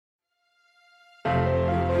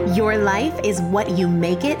Your life is what you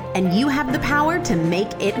make it, and you have the power to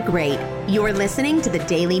make it great. You're listening to the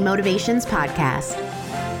Daily Motivations Podcast.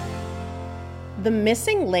 The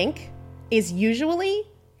missing link is usually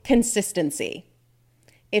consistency.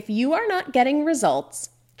 If you are not getting results,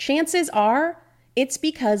 chances are it's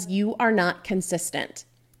because you are not consistent.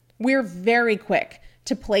 We're very quick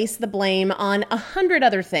to place the blame on 100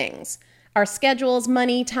 other things, our schedules,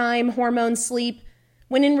 money, time, hormones, sleep,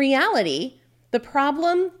 when in reality, the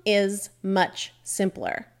problem is much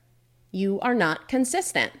simpler. You are not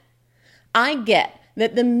consistent. I get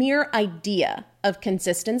that the mere idea of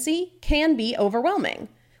consistency can be overwhelming.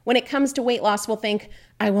 When it comes to weight loss, we'll think,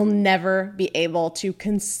 I will never be able to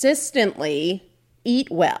consistently eat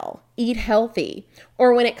well, eat healthy.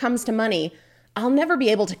 Or when it comes to money, I'll never be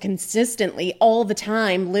able to consistently all the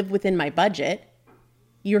time live within my budget.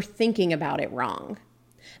 You're thinking about it wrong.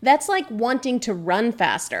 That's like wanting to run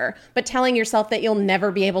faster, but telling yourself that you'll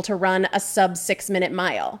never be able to run a sub 6-minute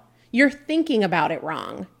mile. You're thinking about it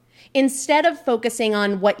wrong. Instead of focusing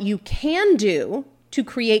on what you can do to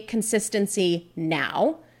create consistency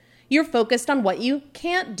now, you're focused on what you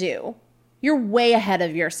can't do. You're way ahead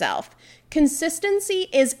of yourself. Consistency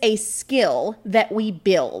is a skill that we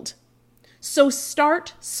build. So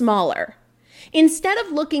start smaller. Instead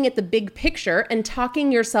of looking at the big picture and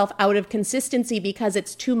talking yourself out of consistency because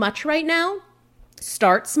it's too much right now,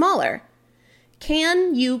 start smaller.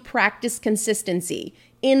 Can you practice consistency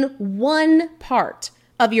in one part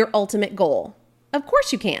of your ultimate goal? Of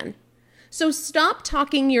course you can. So stop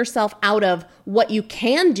talking yourself out of what you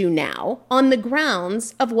can do now on the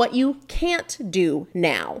grounds of what you can't do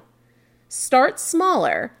now. Start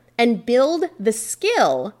smaller and build the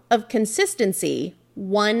skill of consistency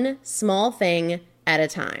one small thing at a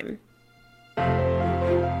time.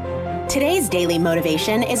 Today's daily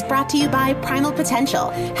motivation is brought to you by Primal Potential,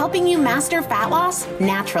 helping you master fat loss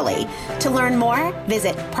naturally. To learn more,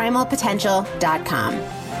 visit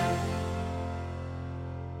primalpotential.com.